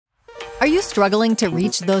Are you struggling to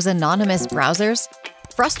reach those anonymous browsers?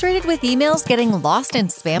 Frustrated with emails getting lost in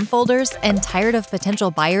spam folders and tired of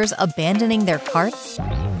potential buyers abandoning their carts?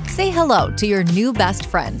 Say hello to your new best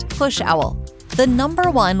friend, PushOwl, the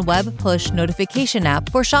 #1 web push notification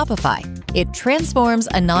app for Shopify. It transforms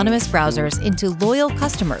anonymous browsers into loyal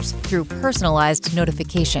customers through personalized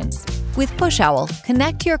notifications. With PushOwl,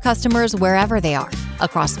 connect your customers wherever they are,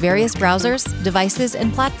 across various browsers, devices,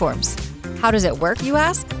 and platforms. How does it work, you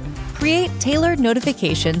ask? Create tailored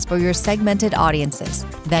notifications for your segmented audiences.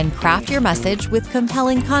 Then craft your message with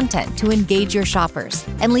compelling content to engage your shoppers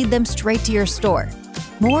and lead them straight to your store.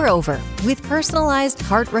 Moreover, with personalized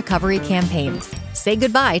cart recovery campaigns, say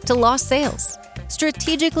goodbye to lost sales.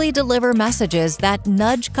 Strategically deliver messages that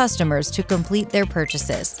nudge customers to complete their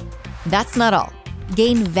purchases. That's not all.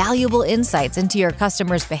 Gain valuable insights into your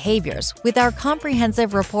customers' behaviors with our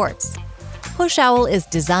comprehensive reports. PushOwl is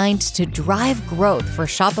designed to drive growth for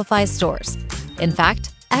Shopify stores. In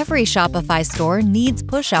fact, every Shopify store needs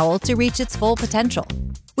PushOwl to reach its full potential.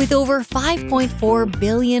 With over 5.4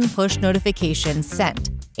 billion push notifications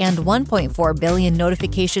sent and 1.4 billion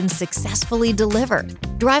notifications successfully delivered,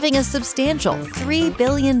 driving a substantial $3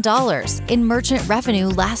 billion in merchant revenue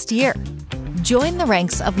last year. Join the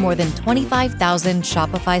ranks of more than 25,000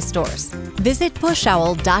 Shopify stores. Visit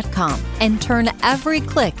pushowl.com and turn every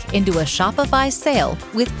click into a Shopify sale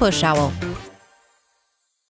with PushOwl.